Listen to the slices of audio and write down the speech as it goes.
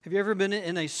Have you ever been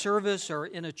in a service or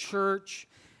in a church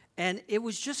and it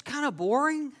was just kind of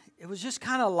boring? It was just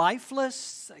kind of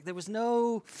lifeless. Like there was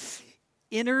no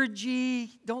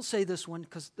energy. Don't say this one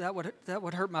because that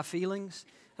would hurt my feelings.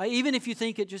 Even if you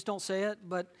think it, just don't say it.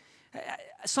 But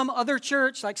some other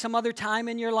church, like some other time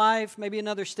in your life, maybe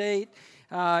another state,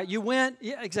 you went.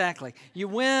 Yeah, exactly. You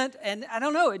went, and I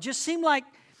don't know. It just seemed like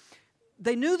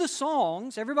they knew the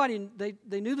songs. Everybody,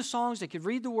 they knew the songs. They could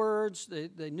read the words.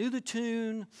 They knew the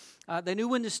tune. They knew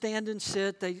when to stand and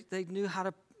sit. They knew how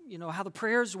to, how the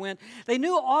prayers went. They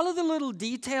knew all of the little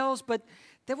details, but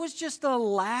there was just a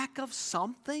lack of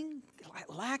something,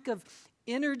 lack of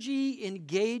energy,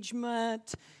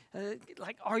 engagement,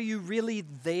 like, are you really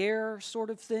there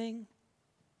sort of thing?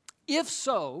 If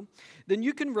so, then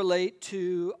you can relate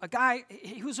to a guy.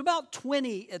 He was about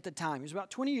 20 at the time. He was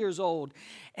about 20 years old.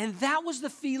 And that was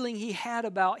the feeling he had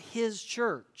about his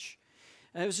church.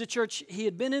 And it was a church he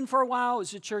had been in for a while. It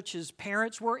was a church his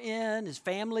parents were in, his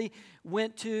family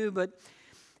went to. But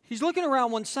he's looking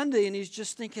around one Sunday and he's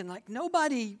just thinking, like,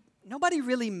 nobody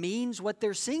really means what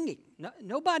they're singing.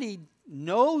 Nobody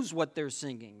knows what they're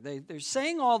singing. They're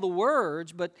saying all the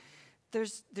words, but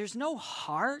there's no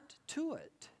heart to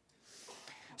it.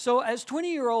 So as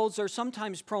 20-year-olds are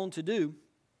sometimes prone to do,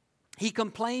 he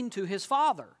complained to his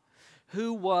father,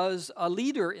 who was a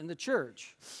leader in the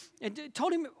church, and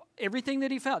told him everything that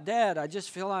he felt. Dad, I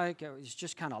just feel like it's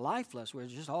just kind of lifeless. We're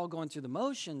just all going through the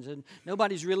motions, and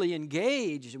nobody's really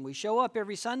engaged, and we show up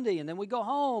every Sunday, and then we go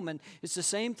home, and it's the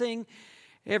same thing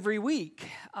every week.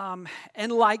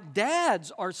 And like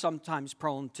dads are sometimes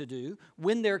prone to do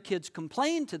when their kids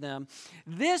complain to them,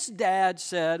 this dad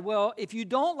said, well, if you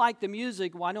don't like the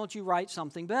music, why don't you write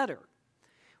something better?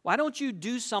 Why don't you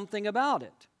do something about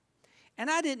it? And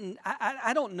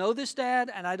I don't know this dad,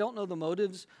 and I don't know the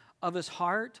motives of his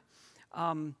heart,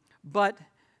 but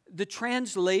the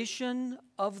translation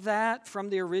of that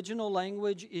from the original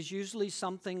language is usually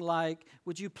something like,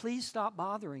 would you please stop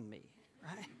bothering me,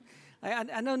 right?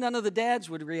 I know none of the dads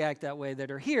would react that way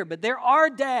that are here, but there are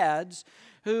dads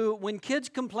who, when kids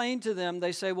complain to them,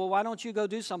 they say, well, why don't you go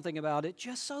do something about it,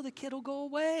 just so the kid will go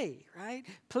away, right?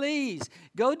 Please,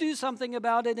 go do something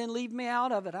about it and leave me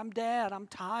out of it. I'm dad. I'm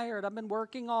tired. I've been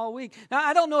working all week. Now,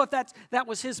 I don't know if that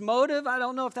was his motive. I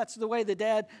don't know if that's the way the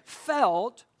dad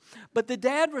felt, but the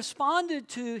dad responded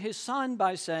to his son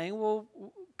by saying, well,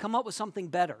 come up with something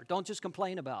better. Don't just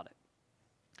complain about it.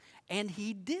 And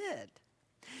he did.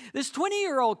 This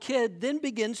 20-year-old kid then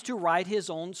begins to write his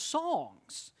own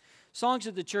songs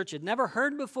that the church had never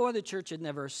heard before, the church had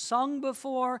never sung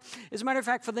before. As a matter of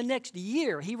fact, for the next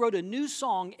year, he wrote a new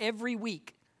song every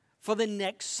week for the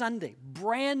next Sunday,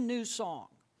 brand new song.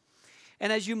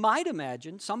 And as you might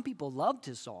imagine, some people loved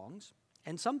his songs,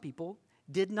 and some people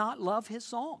did not love his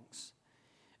songs.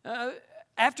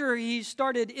 After he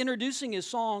started introducing his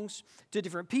songs to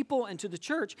different people and to the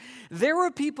church, there were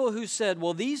people who said,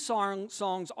 well, these songs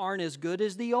aren't as good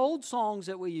as the old songs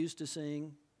that we used to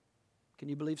sing. Can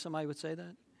you believe somebody would say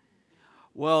that?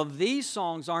 Well, these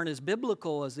songs aren't as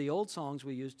biblical as the old songs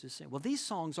we used to sing. Well, these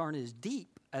songs aren't as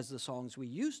deep as the songs we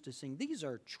used to sing. These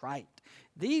are trite.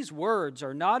 These words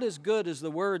are not as good as the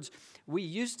words we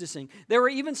used to sing. There were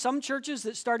even some churches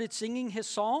that started singing his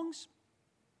songs,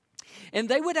 and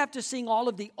they would have to sing all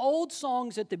of the old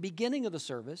songs at the beginning of the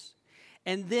service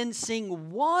and then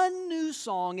sing one new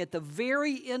song at the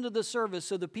very end of the service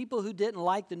so the people who didn't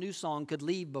like the new song could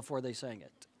leave before they sang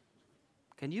it.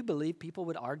 Can you believe people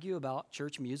would argue about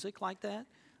church music like that?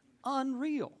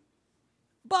 Unreal.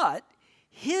 But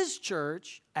his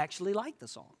church actually liked the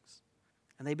songs,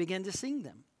 and they began to sing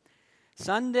them.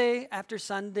 Sunday after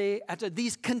Sunday, after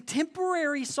these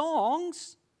contemporary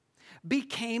songs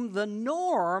became the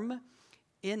norm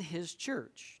in his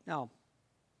church. Now,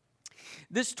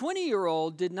 this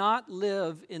 20-year-old did not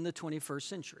live in the 21st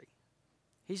century.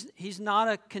 He's not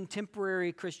a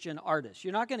contemporary Christian artist.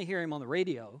 You're not going to hear him on the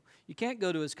radio. You can't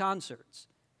go to his concerts.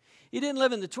 He didn't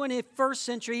live in the 21st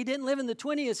century. He didn't live in the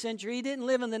 20th century. He didn't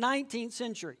live in the 19th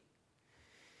century.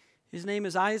 His name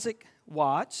is Isaac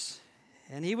Watts,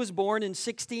 and he was born in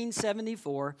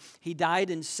 1674. He died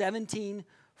in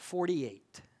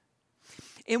 1748.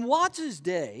 In Watts'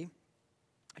 day,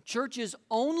 churches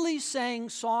only sang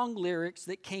song lyrics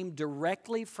that came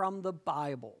directly from the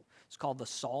Bible. It's called the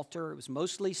Psalter. It was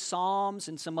mostly Psalms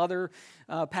and some other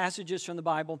passages from the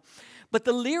Bible. But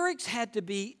the lyrics had to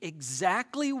be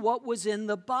exactly what was in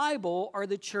the Bible or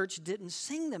the church didn't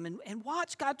sing them. And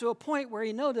Watts got to a point where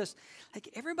he noticed, like,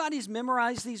 everybody's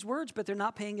memorized these words, but they're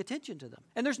not paying attention to them.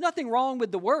 And there's nothing wrong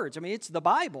with the words. I mean, it's the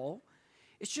Bible.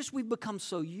 It's just we've become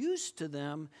so used to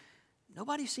them,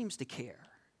 nobody seems to care.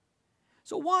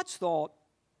 So Watts thought,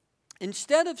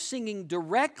 instead of singing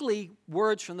directly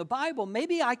words from the Bible,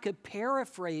 maybe I could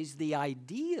paraphrase the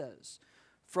ideas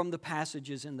from the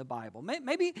passages in the Bible.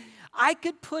 Maybe I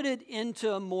could put it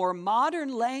into a more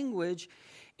modern language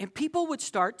and people would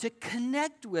start to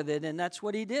connect with it, and that's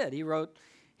what he did. He wrote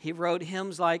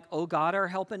hymns like, "O God, our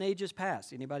help in ages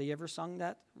past." Anybody ever sung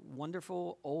that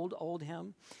wonderful old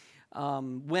hymn?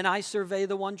 "When I Survey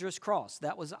the Wondrous Cross."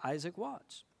 That was Isaac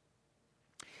Watts.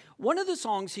 One of the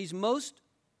songs he's most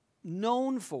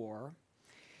known for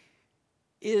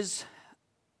is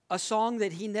a song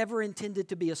that he never intended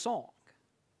to be a song.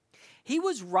 He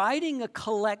was writing a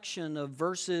collection of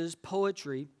verses,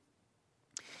 poetry,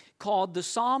 called the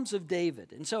Psalms of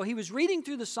David. And so he was reading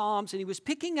through the Psalms and he was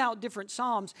picking out different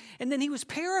Psalms and then he was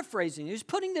paraphrasing. He was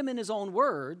putting them in his own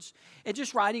words and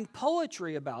just writing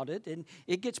poetry about it. And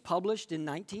it gets published in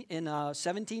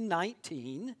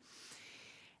 1719.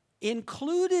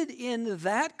 Included in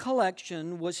that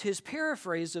collection was his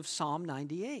paraphrase of Psalm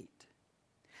 98.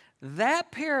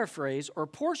 That paraphrase, or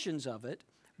portions of it,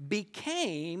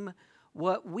 became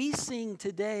what we sing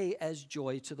today as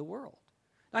Joy to the World.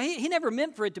 Now, he never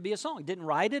meant for it to be a song. He didn't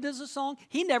write it as a song.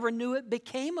 He never knew it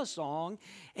became a song.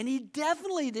 And he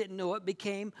definitely didn't know it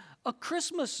became a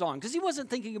Christmas song because he wasn't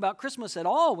thinking about Christmas at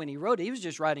all when he wrote it. He was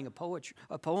just writing a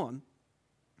poem.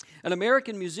 An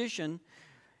American musician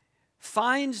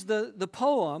finds the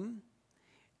poem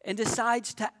and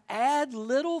decides to add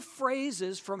little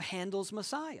phrases from Handel's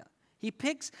Messiah. He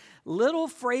picks little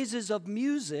phrases of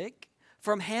music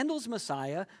from Handel's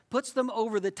Messiah, puts them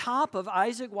over the top of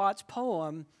Isaac Watts'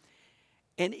 poem,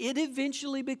 and it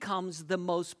eventually becomes the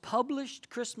most published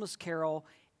Christmas carol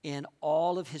in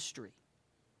all of history.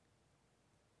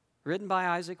 Written by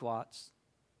Isaac Watts,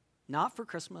 not for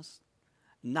Christmas,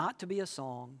 not to be a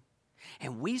song,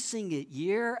 and we sing it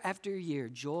year after year,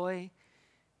 Joy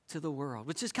to the World,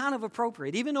 which is kind of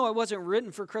appropriate. Even though it wasn't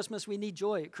written for Christmas, we need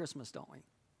joy at Christmas, don't we?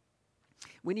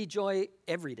 We need joy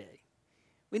every day.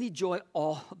 We need joy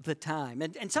all the time.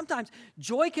 And sometimes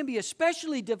joy can be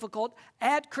especially difficult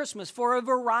at Christmas for a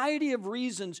variety of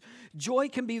reasons. Joy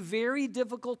can be very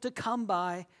difficult to come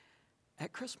by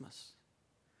at Christmas.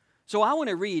 So I want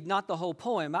to read, not the whole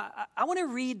poem, I want to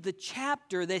read the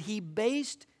chapter that he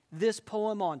based this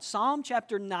poem on. Psalm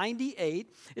chapter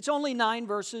 98. It's only 9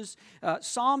 verses.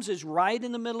 Psalms is right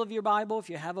in the middle of your Bible. If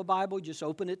you have a Bible, just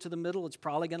open it to the middle. It's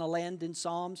probably going to land in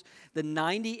Psalms. The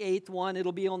 98th one,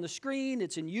 it'll be on the screen.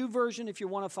 It's in YouVersion if you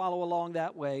want to follow along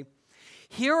that way.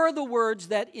 Here are the words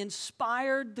that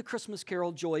inspired the Christmas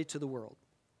carol, Joy to the World.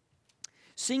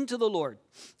 Sing to the Lord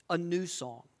a new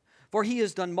song, for he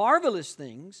has done marvelous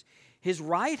things. His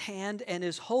right hand and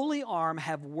his holy arm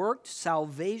have worked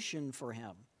salvation for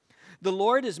him. The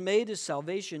Lord has made his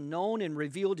salvation known and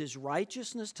revealed his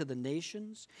righteousness to the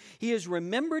nations. He has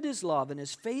remembered his love and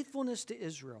his faithfulness to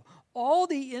Israel. All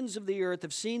the ends of the earth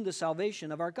have seen the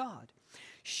salvation of our God.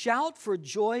 Shout for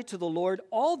joy to the Lord,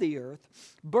 all the earth.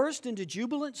 Burst into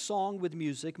jubilant song with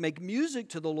music. Make music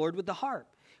to the Lord with the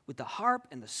harp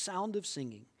and the sound of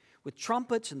singing, with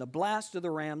trumpets and the blast of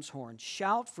the ram's horn.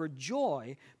 Shout for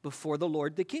joy before the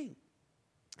Lord the King.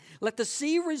 Let the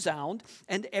sea resound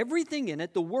and everything in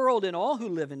it, the world and all who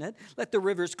live in it. Let the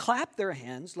rivers clap their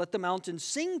hands. Let the mountains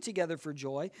sing together for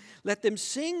joy. Let them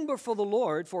sing before the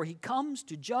Lord, for he comes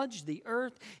to judge the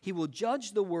earth. He will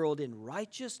judge the world in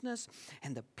righteousness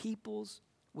and the peoples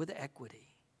with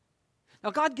equity.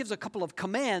 Now, God gives a couple of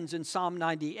commands in Psalm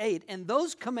 98, and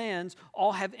those commands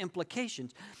all have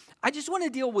implications. I just want to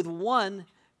deal with one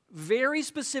very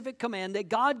specific command that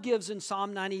God gives in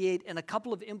Psalm 98 and a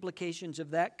couple of implications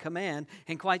of that command.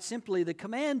 And quite simply, the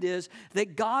command is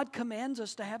that God commands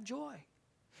us to have joy.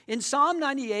 In Psalm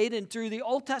 98 and through the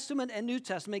Old Testament and New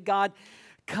Testament, God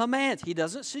commands. He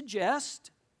doesn't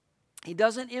suggest. He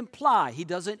doesn't imply. He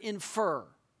doesn't infer.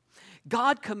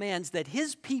 God commands that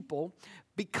his people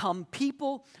become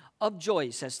people of joy.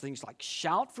 He says things like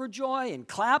shout for joy and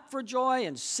clap for joy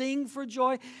and sing for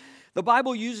joy. The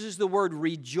Bible uses the word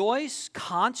rejoice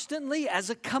constantly as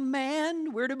a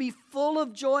command. We're to be full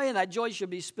of joy, and that joy should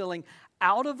be spilling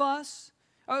out of us.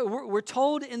 We're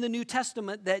told in the New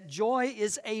Testament that joy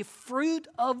is a fruit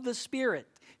of the Spirit.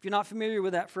 If you're not familiar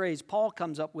with that phrase, Paul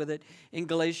comes up with it in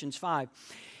Galatians 5.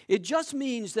 It just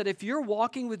means that if you're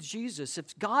walking with Jesus,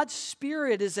 if God's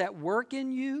Spirit is at work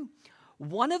in you,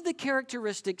 one of the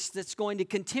characteristics that's going to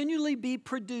continually be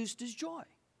produced is joy.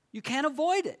 You can't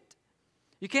avoid it.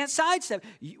 You can't sidestep.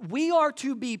 We are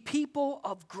to be people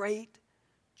of great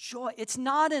joy. It's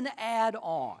not an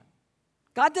add-on.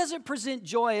 God doesn't present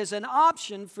joy as an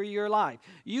option for your life.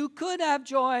 You could have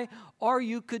joy or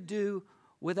you could do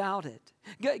without it.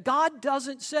 God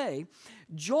doesn't say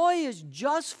joy is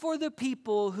just for the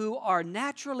people who are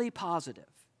naturally positive.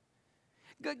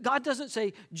 God doesn't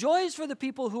say joy is for the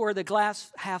people who are the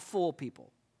glass half full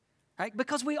people. Right?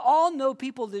 Because we all know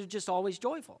people that are just always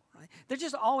joyful. Right? They're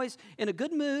just always in a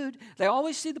good mood. They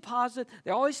always see the positive.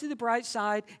 They always see the bright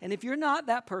side. And if you're not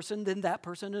that person, then that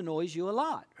person annoys you a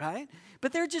lot. Right?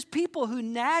 But they're just people who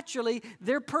naturally,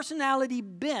 their personality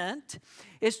bent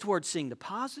is towards seeing the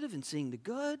positive and seeing the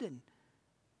good. And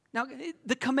now,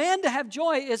 the command to have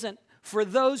joy isn't for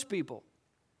those people.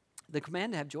 The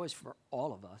command to have joy is for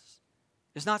all of us.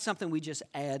 It's not something we just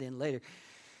add in later.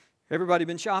 Everybody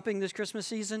been shopping this Christmas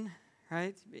season,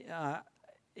 right?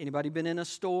 Anybody been in a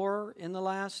store in the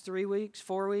last 3 weeks,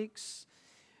 4 weeks?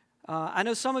 I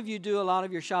know some of you do a lot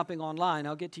of your shopping online.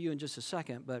 I'll get to you in just a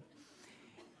second. But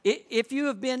if you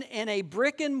have been in a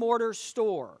brick and mortar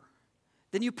store,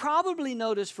 then you probably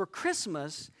noticed for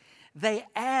Christmas, they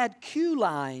add queue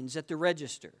lines at the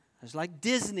register. It's like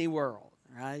Disney World.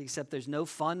 Right? Except there's no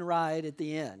fun ride at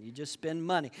the end. You just spend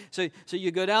money. So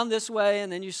you go down this way and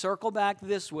then you circle back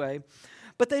this way.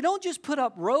 But they don't just put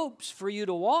up ropes for you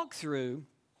to walk through.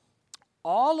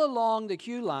 All along the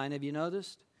queue line, have you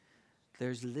noticed?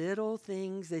 There's little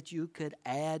things that you could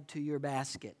add to your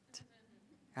basket.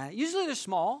 Right? Usually they're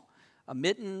small.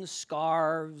 Mittens,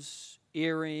 scarves,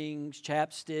 earrings,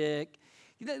 chapstick.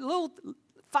 Little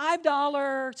 $5,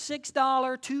 $6,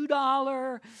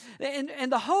 $2.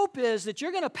 And the hope is that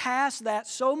you're going to pass that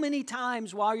so many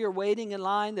times while you're waiting in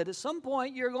line that at some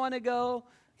point you're going to go,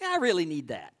 yeah, I really need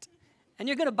that. And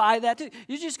you're going to buy that too.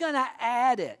 You're just going to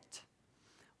add it.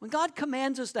 When God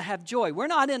commands us to have joy, we're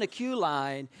not in a queue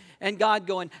line and God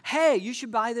going, hey, you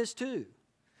should buy this too.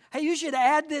 Hey, you should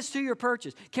add this to your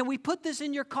purchase. Can we put this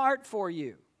in your cart for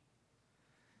you?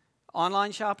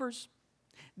 Online shoppers,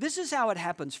 this is how it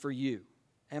happens for you.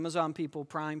 Amazon people,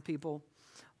 Prime people.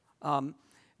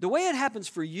 The way it happens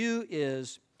for you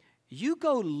is you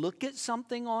go look at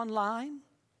something online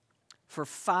for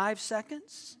 5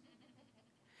 seconds,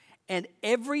 and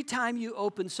every time you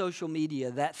open social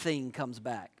media, that thing comes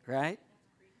back, right?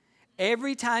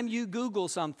 Every time you Google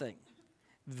something,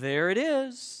 there it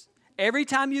is. Every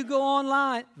time you go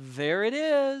online, there it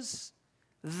is.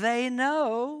 They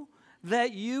know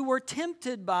that you were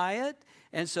tempted by it.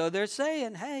 And so they're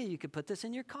saying, hey, you could put this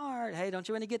in your cart. Hey, don't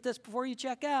you want to get this before you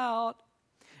check out?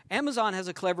 Amazon has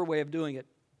a clever way of doing it.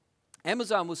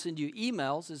 Amazon will send you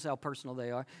emails. This is how personal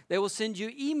they are. They will send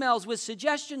you emails with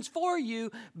suggestions for you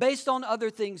based on other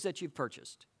things that you've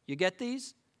purchased. You get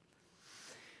these?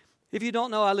 If you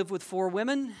don't know, I live with 4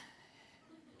 women.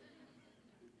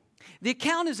 The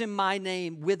account is in my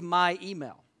name with my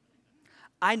email.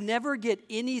 I never get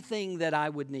anything that I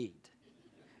would need.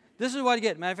 This is what I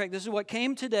get. Matter of fact, this is what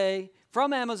came today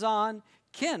from Amazon.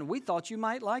 Ken, we thought you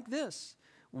might like this.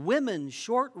 Women's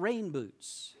short rain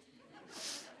boots.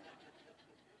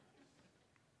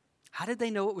 How did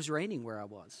they know it was raining where I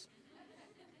was?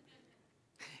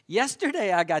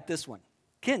 Yesterday, I got this one.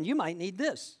 Ken, you might need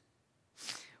this.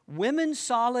 Women's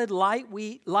solid,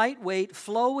 lightweight,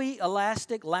 flowy,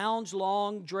 elastic, lounge,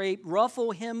 long, draped,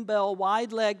 ruffle, hem bell,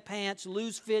 wide leg pants,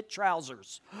 loose fit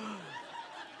trousers.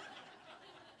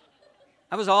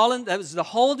 That was the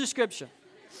whole description.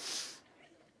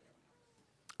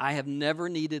 I have never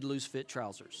needed loose fit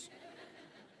trousers.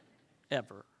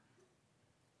 Ever.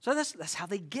 So that's how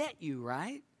they get you,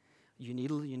 right? You need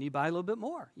to buy a little bit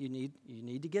more. You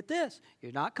need to get this.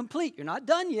 You're not complete. You're not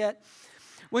done yet.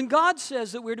 When God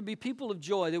says that we're to be people of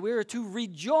joy, that we are to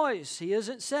rejoice, He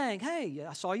isn't saying, hey,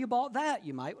 I saw you bought that.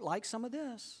 You might like some of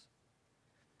this.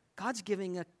 God's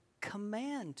giving a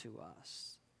command to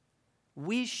us.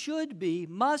 We should be,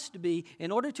 must be,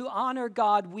 in order to honor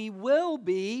God, we will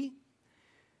be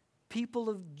people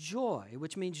of joy,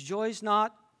 which means joy is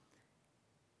not,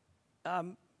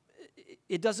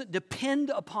 it doesn't depend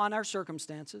upon our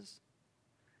circumstances.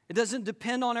 It doesn't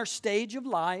depend on our stage of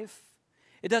life.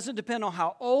 It doesn't depend on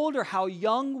how old or how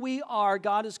young we are.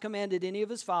 God has commanded any of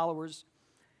His followers,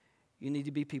 you need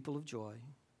to be people of joy.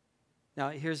 Now,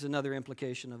 here's another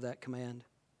implication of that command.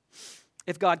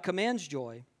 If God commands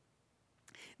joy,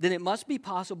 then it must be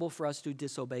possible for us to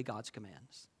disobey God's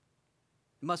commands.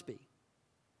 It must be.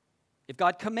 If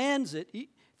God commands it,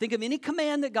 think of any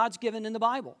command that God's given in the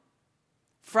Bible.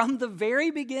 From the very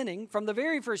beginning, from the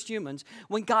very first humans,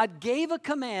 when God gave a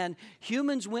command,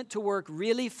 humans went to work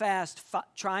really fast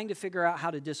trying to figure out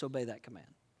how to disobey that command.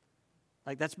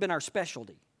 Like that's been our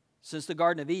specialty since the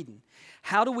Garden of Eden.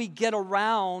 How do we get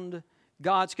around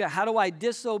God's command? How do I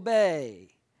disobey?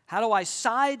 How do I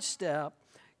sidestep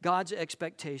God's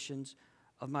expectations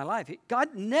of my life? God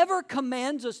never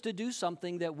commands us to do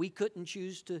something that we couldn't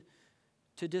choose to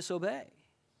to disobey.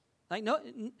 Like, no,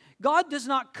 God does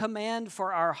not command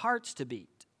for our hearts to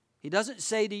beat. He doesn't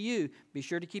say to you, be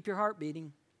sure to keep your heart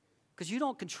beating, because you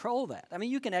don't control that. I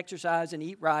mean, you can exercise and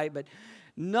eat right, but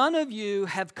none of you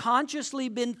have consciously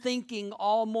been thinking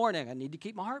all morning, I need to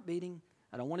keep my heart beating.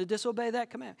 I don't want to disobey that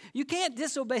command. You can't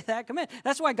disobey that command.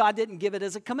 That's why God didn't give it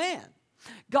as a command.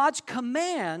 God's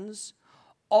commands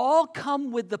all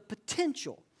come with the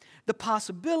potential, the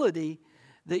possibility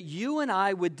that you and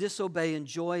I would disobey, and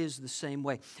joy is the same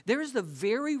way. There is the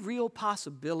very real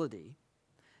possibility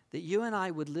that you and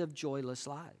I would live joyless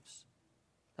lives.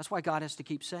 That's why God has to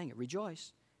keep saying it.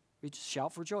 Rejoice.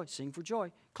 Shout for joy. Sing for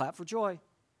joy. Clap for joy.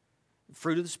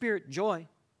 Fruit of the Spirit, joy.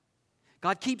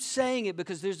 God keeps saying it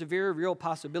because there's a very real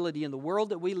possibility in the world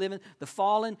that we live in, the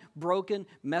fallen, broken,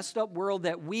 messed up world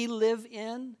that we live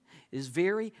in, it is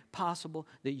very possible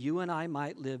that you and I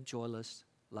might live joyless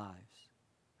lives.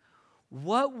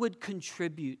 What would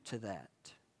contribute to that?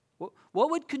 What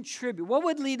would contribute? What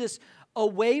would lead us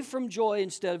away from joy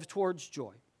instead of towards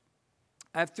joy?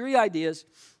 I have 3 ideas.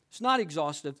 It's not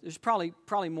exhaustive. There's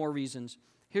probably more reasons.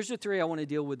 Here's the 3 I want to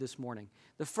deal with this morning.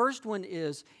 The first one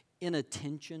is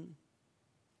inattention.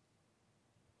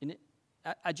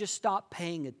 I just stopped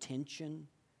paying attention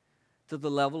to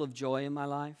the level of joy in my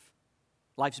life.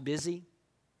 Life's busy.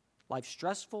 Life's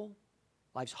stressful.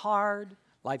 Life's hard.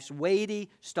 Life's weighty.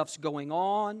 Stuff's going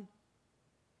on.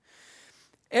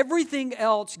 Everything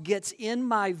else gets in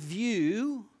my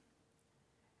view,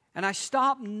 and I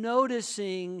stop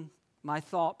noticing my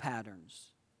thought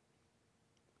patterns.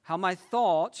 How my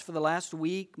thoughts for the last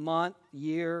week, month,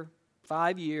 year,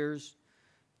 5 years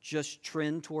just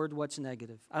trend toward what's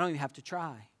negative. I don't even have to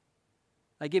try.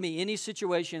 Like, give me any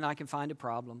situation, I can find a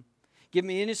problem. Give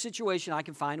me any situation, I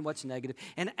can find what's negative.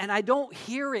 And I don't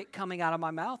hear it coming out of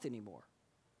my mouth anymore.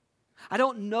 I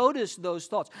don't notice those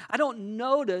thoughts. I don't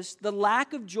notice the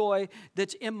lack of joy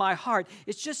that's in my heart.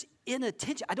 It's just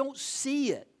inattention. I don't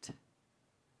see it.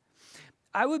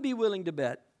 I would be willing to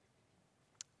bet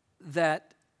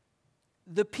that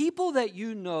the people that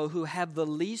you know who have the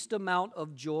least amount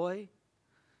of joy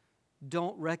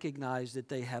don't recognize that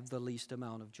they have the least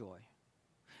amount of joy.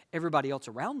 Everybody else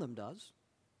around them does.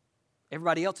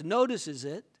 Everybody else notices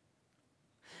it.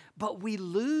 But we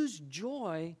lose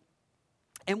joy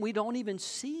and we don't even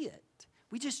see it.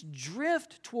 We just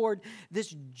drift toward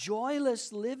this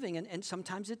joyless living. And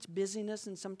sometimes it's busyness,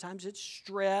 and sometimes it's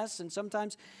stress, and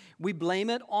sometimes we blame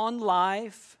it on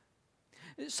life.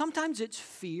 Sometimes it's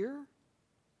fear.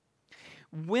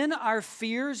 When our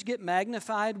fears get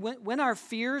magnified, when our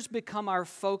fears become our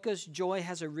focus, joy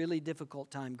has a really difficult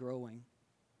time growing.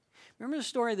 Remember the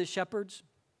story of the shepherds?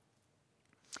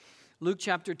 Luke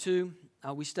chapter 2,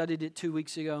 we studied it 2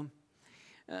 weeks ago.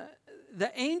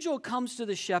 The angel comes to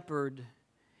the shepherd,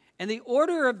 and the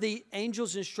order of the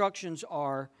angel's instructions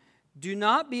are, do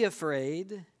not be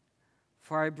afraid,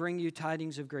 for I bring you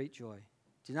tidings of great joy.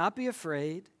 Do not be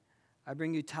afraid, I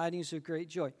bring you tidings of great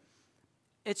joy.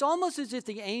 It's almost as if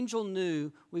the angel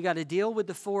knew we got to deal with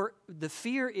the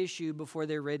fear issue before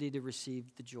they're ready to receive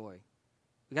the joy.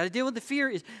 We got to deal with the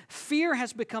fear. Fear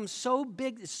has become so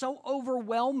big, so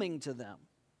overwhelming to them.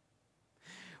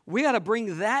 We got to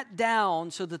bring that down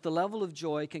so that the level of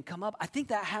joy can come up. I think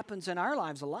that happens in our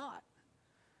lives a lot.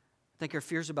 I think our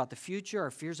fears about the future, our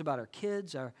fears about our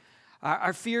kids,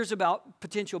 our fears about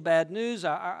potential bad news,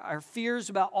 our fears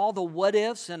about all the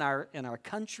what-ifs in our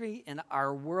country, in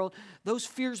our world, those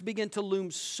fears begin to loom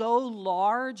so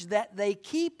large that they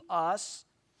keep us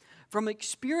from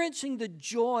experiencing the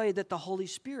joy that the Holy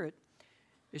Spirit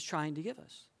is trying to give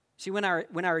us. See, when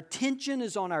our attention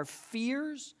is on our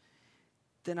fears,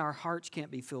 then our hearts can't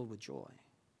be filled with joy.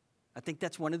 I think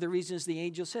that's one of the reasons the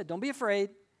angel said, don't be afraid,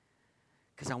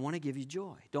 because I want to give you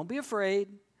joy. Don't be afraid.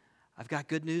 I've got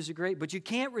good news of great, but you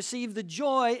can't receive the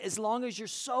joy as long as you're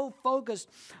so focused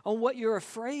on what you're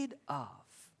afraid of.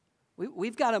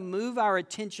 We've got to move our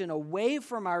attention away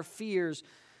from our fears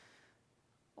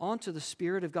onto the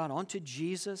Spirit of God, onto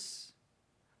Jesus,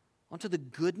 onto the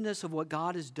goodness of what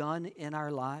God has done in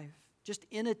our life. Just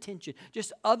inattention,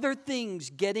 just other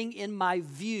things getting in my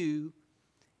view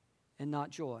and not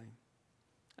joy.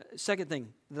 Second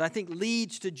thing that I think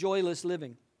leads to joyless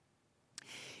living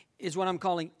is what I'm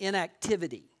calling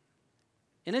inactivity.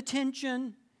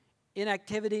 Inattention,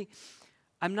 inactivity.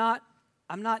 I'm not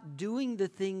doing the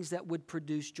things that would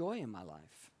produce joy in my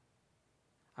life.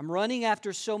 I'm running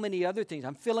after so many other things.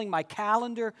 I'm filling my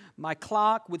calendar, my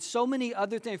clock with so many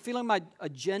other things. I'm filling my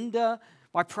agenda,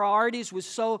 my priorities with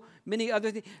so many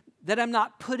other things that I'm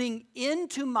not putting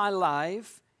into my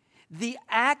life the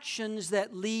actions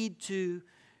that lead to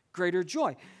greater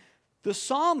joy. The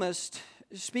psalmist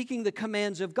speaking the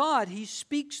commands of God, he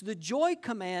speaks the joy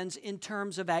commands in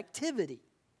terms of activity.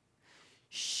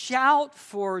 Shout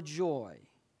for joy.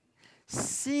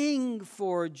 Sing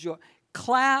for joy.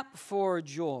 Clap for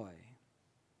joy.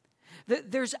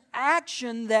 There's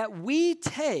action that we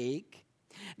take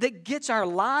that gets our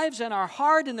lives and our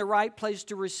heart in the right place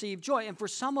to receive joy. And for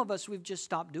some of us, we've just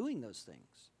stopped doing those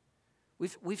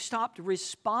things. We've stopped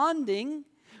responding.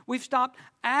 We've stopped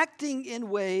acting in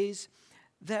ways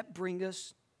that bring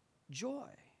us joy.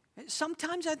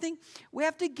 Sometimes I think we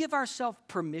have to give ourselves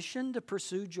permission to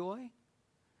pursue joy.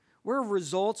 We're a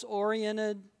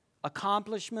results-oriented,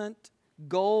 accomplishment,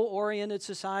 goal-oriented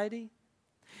society.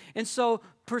 And so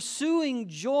pursuing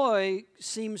joy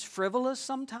seems frivolous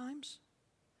sometimes.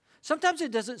 Sometimes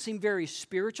it doesn't seem very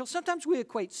spiritual. Sometimes we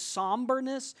equate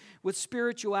somberness with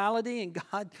spirituality,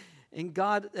 and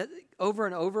God over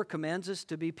and over commands us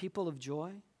to be people of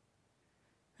joy.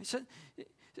 So,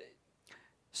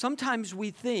 sometimes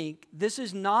we think this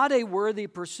is not a worthy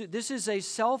pursuit. This is a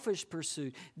selfish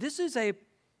pursuit. This is a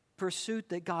pursuit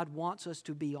that God wants us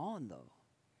to be on, though.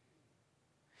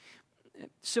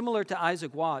 Similar to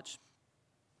Isaac Watts,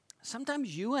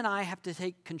 sometimes you and I have to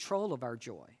take control of our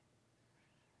joy.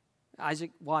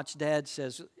 Isaac Watts' dad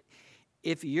says,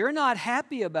 if you're not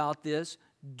happy about this,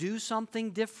 do something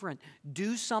different.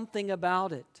 Do something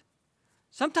about it.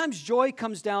 Sometimes joy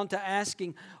comes down to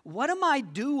asking, what am I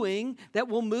doing that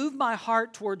will move my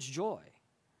heart towards joy?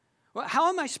 Well, how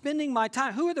am I spending my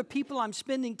time? Who are the people I'm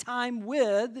spending time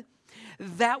with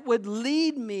that would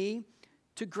lead me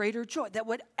to greater joy, that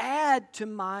would add to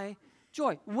my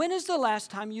joy? When is the last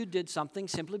time you did something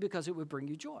simply because it would bring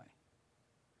you joy?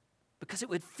 Because it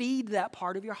would feed that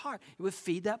part of your heart. It would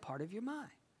feed that part of your mind.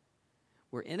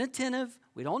 We're inattentive.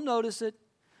 We don't notice it.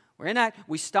 We're inactive.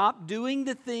 We stop doing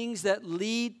the things that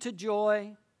lead to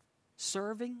joy.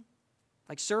 Serving,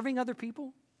 like serving other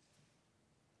people,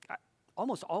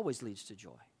 almost always leads to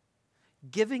joy.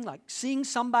 Giving, like seeing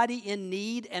somebody in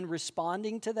need and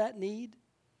responding to that need.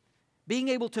 Being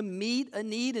able to meet a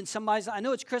need in somebody's life. I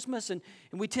know it's Christmas, and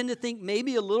we tend to think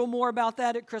maybe a little more about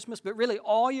that at Christmas, but really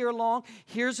all year long,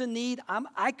 here's a need.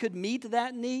 I could meet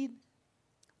that need.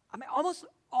 I mean, almost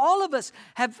all of us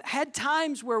have had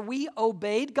times where we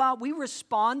obeyed God. We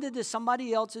responded to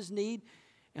somebody else's need,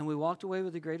 and we walked away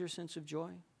with a greater sense of joy.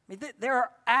 I mean, there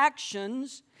are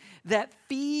actions that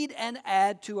feed and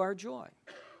add to our joy.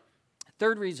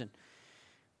 Third reason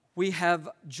we have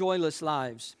joyless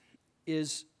lives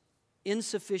is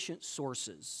insufficient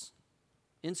sources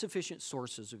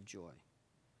of joy.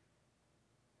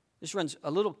 This runs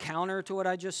a little counter to what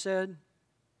I just said.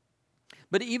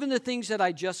 But even the things that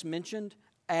I just mentioned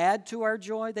add to our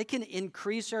joy. They can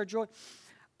increase our joy.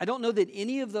 I don't know that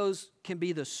any of those can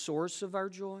be the source of our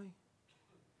joy.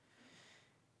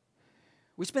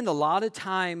 We spend a lot of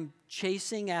time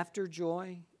chasing after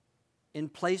joy in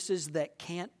places that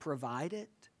can't provide it.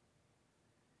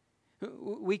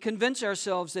 We convince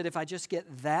ourselves that if I just get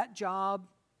that job,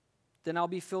 then I'll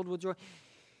be filled with joy.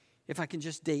 If I can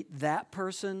just date that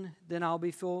person, then I'll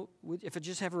be filled with. If I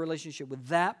just have a relationship with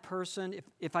that person,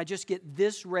 if I just get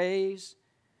this raise,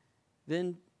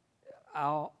 then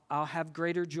I'll have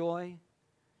greater joy.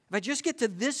 If I just get to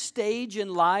this stage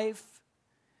in life,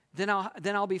 then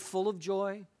I'll be full of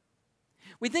joy.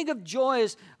 We think of joy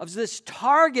as this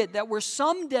target that we're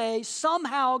someday,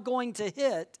 somehow going to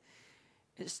hit,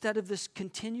 instead of this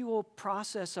continual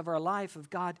process of our life of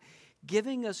God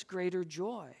giving us greater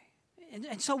joy.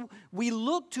 And so we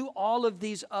look to all of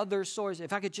these other sources.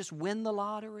 If I could just win the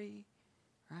lottery,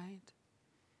 right?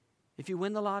 If you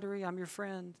win the lottery, I'm your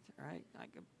friend, right?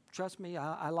 Trust me,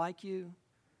 I like you.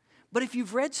 But if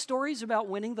you've read stories about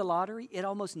winning the lottery, it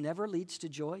almost never leads to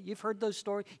joy. You've heard those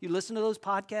stories. You listen to those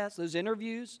podcasts, those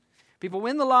interviews. People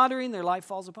win the lottery and their life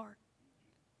falls apart.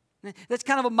 That's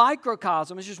kind of a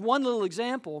microcosm. It's just one little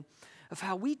example of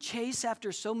how we chase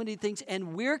after so many things,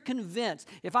 and we're convinced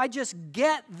if I just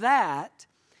get that,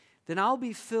 then I'll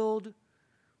be filled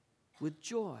with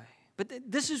joy. But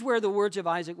this is where the words of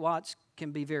Isaac Watts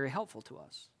can be very helpful to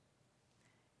us.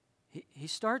 He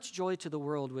starts joy to the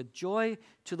world with joy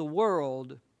to the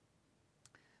world,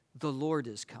 the Lord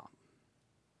is come.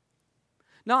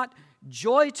 Not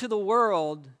joy to the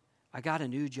world, I got a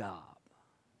new job.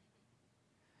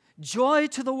 Joy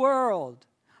to the world,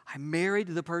 I married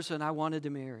the person I wanted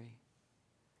to marry.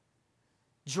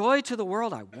 Joy to the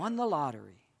world, I won the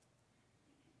lottery.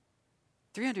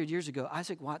 300 years ago,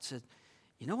 Isaac Watts said,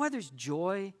 you know why there's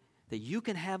joy that you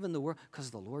can have in the world? Because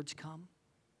the Lord's come.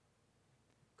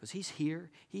 Because He's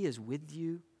here. He is with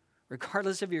you,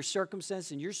 regardless of your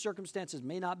circumstances. And your circumstances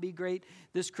may not be great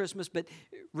this Christmas, but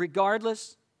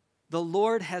regardless, The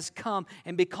Lord has come,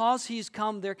 and because He's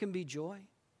come, there can be joy.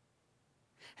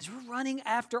 As we're running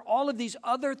after all of these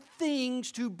other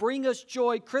things to bring us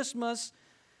joy, Christmas,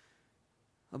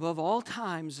 above all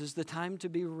times, is the time to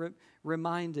be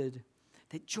reminded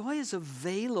that joy is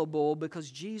available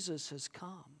because Jesus has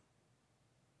come.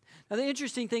 Now, the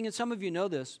interesting thing, and some of you know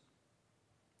this,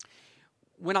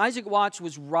 when Isaac Watts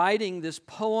was writing this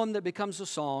poem that becomes a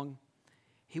song,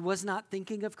 he was not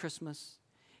thinking of Christmas.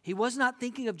 He was not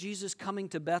thinking of Jesus coming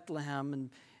to Bethlehem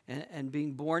and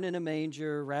being born in a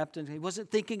manger, wrapped in. He wasn't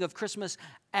thinking of Christmas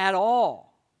at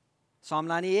all. Psalm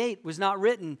 98 was not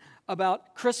written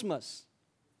about Christmas.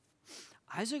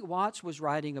 Isaac Watts was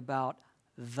writing about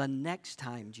the next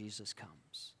time Jesus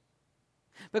comes.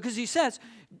 Because he says,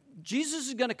 Jesus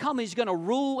is going to come, He's going to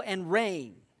rule and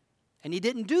reign. And He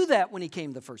didn't do that when He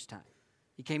came the first time.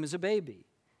 He came as a baby.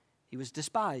 He was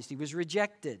despised. He was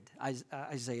rejected,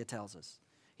 Isaiah tells us.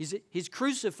 He's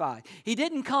crucified. He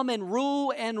didn't come and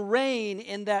rule and reign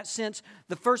in that sense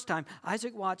the first time.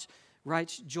 Isaac Watts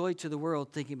writes joy to the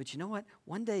world, thinking, but you know what?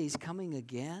 One day He's coming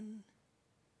again,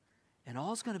 and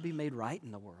all's going to be made right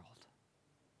in the world.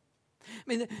 I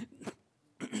mean,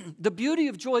 the beauty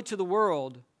of joy to the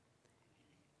world,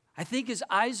 I think, is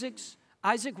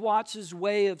Isaac Watts'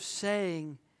 way of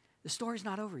saying the story's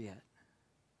not over yet.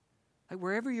 Like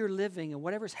wherever you're living and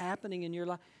whatever's happening in your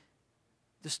life,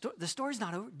 the story's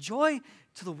not over. Joy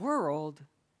to the world,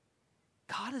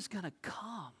 God is going to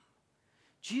come.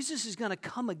 Jesus is going to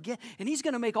come again, and He's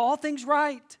going to make all things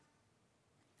right.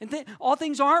 And all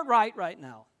things aren't right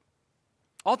now.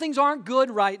 All things aren't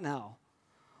good right now.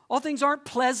 All things aren't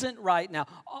pleasant right now.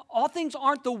 All things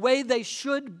aren't the way they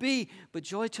should be. But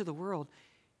joy to the world,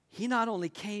 He not only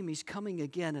came, He's coming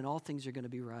again, and all things are going to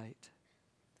be right.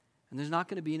 And there's not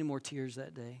going to be any more tears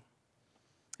that day.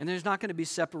 And there's not going to be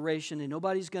separation, and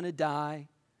nobody's going to die.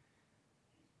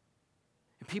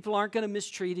 And people aren't going to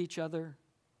mistreat each other.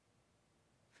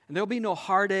 And there'll be no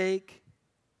heartache.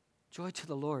 Joy to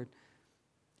the Lord.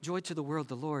 Joy to the world.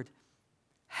 The Lord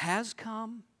has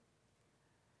come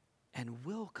and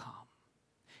will come.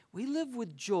 We live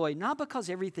with joy, not because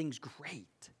everything's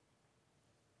great.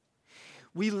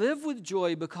 We live with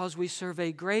joy because we serve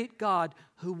a great God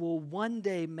who will one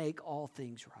day make all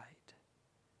things right.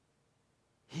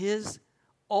 His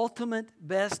ultimate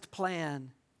best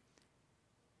plan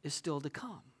is still to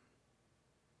come.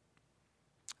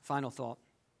 Final thought.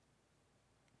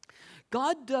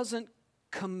 God doesn't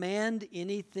command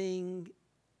anything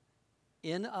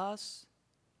in us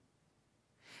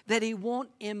that He won't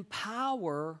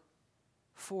empower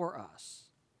for us.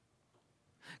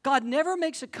 God never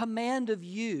makes a command of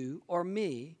you or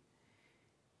me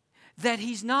that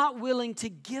He's not willing to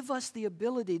give us the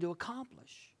ability to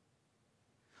accomplish.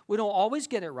 We don't always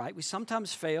get it right. We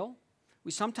sometimes fail.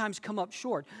 We sometimes come up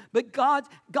short. But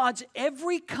God's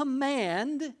every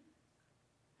command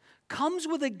comes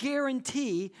with a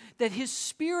guarantee that His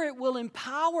Spirit will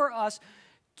empower us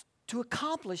to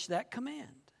accomplish that command.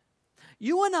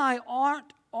 You and I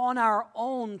aren't on our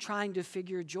own trying to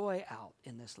figure joy out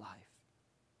in this life.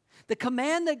 The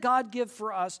command that God gave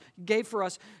for us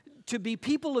to be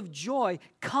people of joy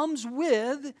comes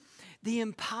with the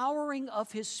empowering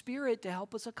of His Spirit to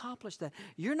help us accomplish that.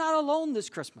 You're not alone this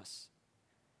Christmas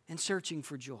in searching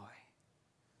for joy.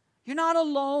 You're not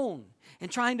alone in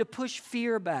trying to push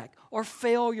fear back or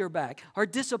failure back or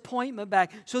disappointment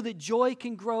back so that joy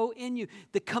can grow in you.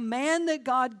 The command that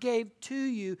God gave to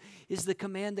you is the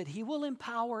command that He will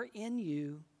empower in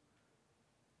you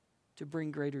to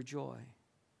bring greater joy.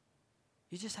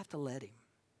 You just have to let Him.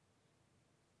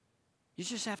 You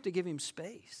just have to give Him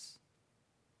space.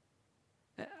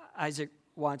 Isaac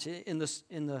Watts in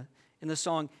the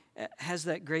song has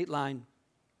that great line,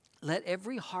 let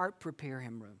every heart prepare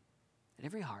Him room. Let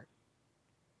every heart.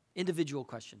 Individual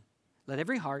question. Let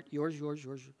every heart, yours,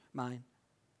 mine.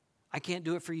 I can't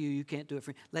do it for you, you can't do it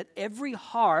for me. Let every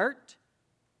heart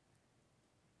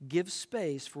give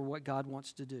space for what God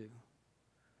wants to do.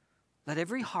 Let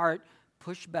every heart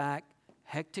push back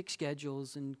hectic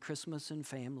schedules and Christmas and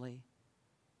family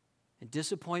and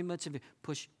disappointments, and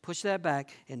push that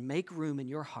back and make room in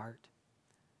your heart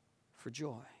for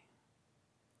joy.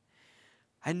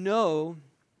 I know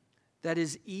that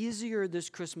is easier this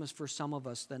Christmas for some of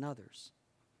us than others.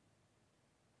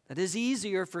 That is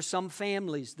easier for some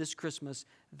families this Christmas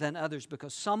than others,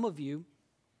 because some of you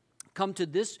come to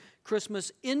this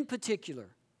Christmas in particular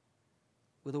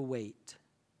with a weight.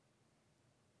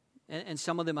 And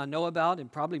some of them I know about,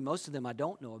 and probably most of them I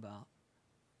don't know about.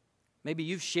 Maybe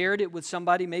you've shared it with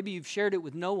somebody. Maybe you've shared it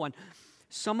with no one.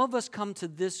 Some of us come to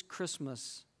this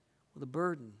Christmas with a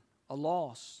burden, a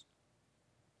loss.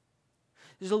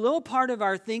 There's a little part of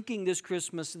our thinking this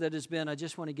Christmas that has been, I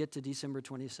just want to get to December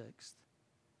 26th.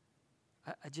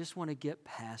 I just want to get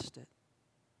past it.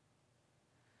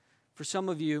 For some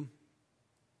of you,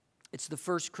 it's the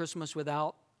first Christmas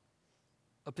without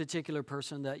a particular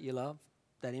person that you love,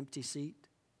 that empty seat.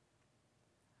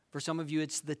 For some of you,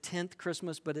 it's the 10th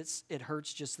Christmas, but it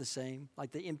hurts just the same.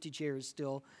 Like the empty chair is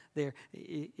still there.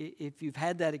 If you've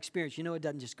had that experience, you know it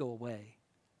doesn't just go away.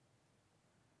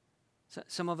 So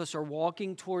some of us are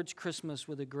walking towards Christmas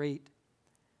with a great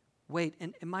weight.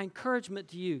 And my encouragement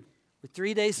to you, we're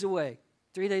 3 days away,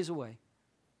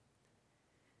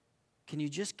 can you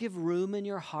just give room in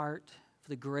your heart for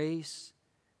the grace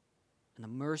and the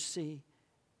mercy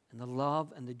and the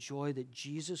love and the joy that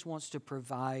Jesus wants to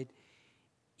provide,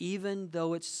 even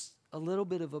though it's a little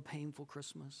bit of a painful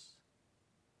Christmas?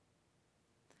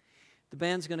 The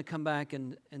band's going to come back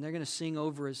and they're going to sing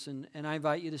over us, and I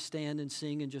invite you to stand and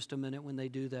sing in just a minute when they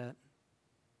do that.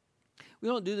 We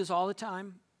don't do this all the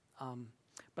time,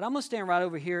 but I'm going to stand right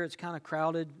over here. It's kind of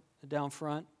crowded down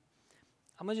front.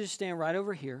 I'm going to just stand right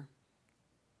over here.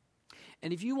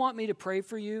 And if you want me to pray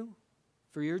for you,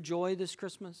 for your joy this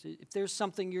Christmas, if there's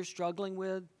something you're struggling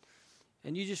with,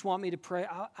 and you just want me to pray,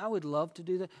 I would love to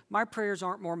do that. My prayers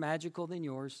aren't more magical than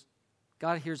yours.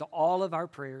 God hears all of our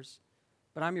prayers.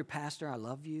 But I'm your pastor. I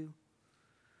love you.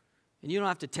 And you don't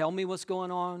have to tell me what's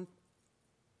going on.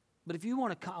 But if you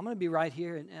want to come, I'm going to be right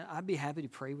here, and I'd be happy to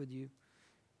pray with you.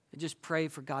 And just pray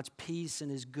for God's peace and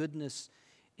His goodness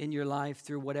in your life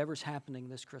through whatever's happening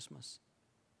this Christmas.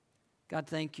 God,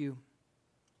 thank you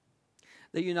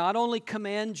that you not only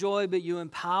command joy, but you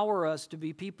empower us to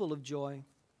be people of joy.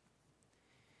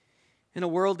 In a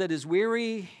world that is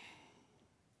weary,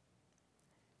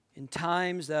 in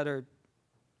times that are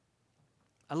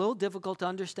a little difficult to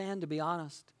understand, to be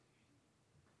honest.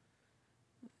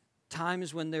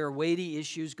 Times when there are weighty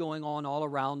issues going on all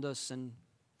around us, and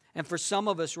for some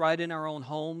of us right in our own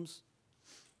homes,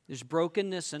 there's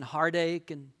brokenness and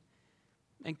heartache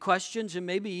and questions and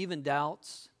maybe even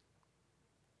doubts.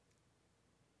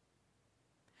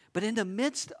 But in the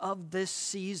midst of this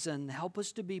season, help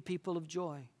us to be people of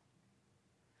joy.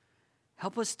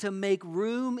 Help us to make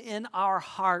room in our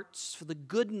hearts for the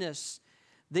goodness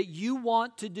that you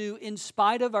want to do in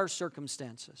spite of our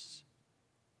circumstances.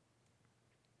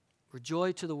 We're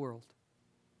joy to the world.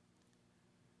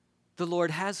 The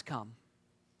Lord has come,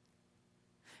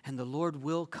 and the Lord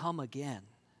will come again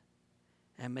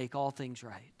and make all things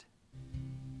right.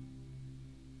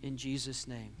 In Jesus'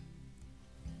 name,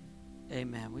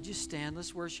 amen. Would you stand?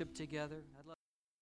 Let's worship together.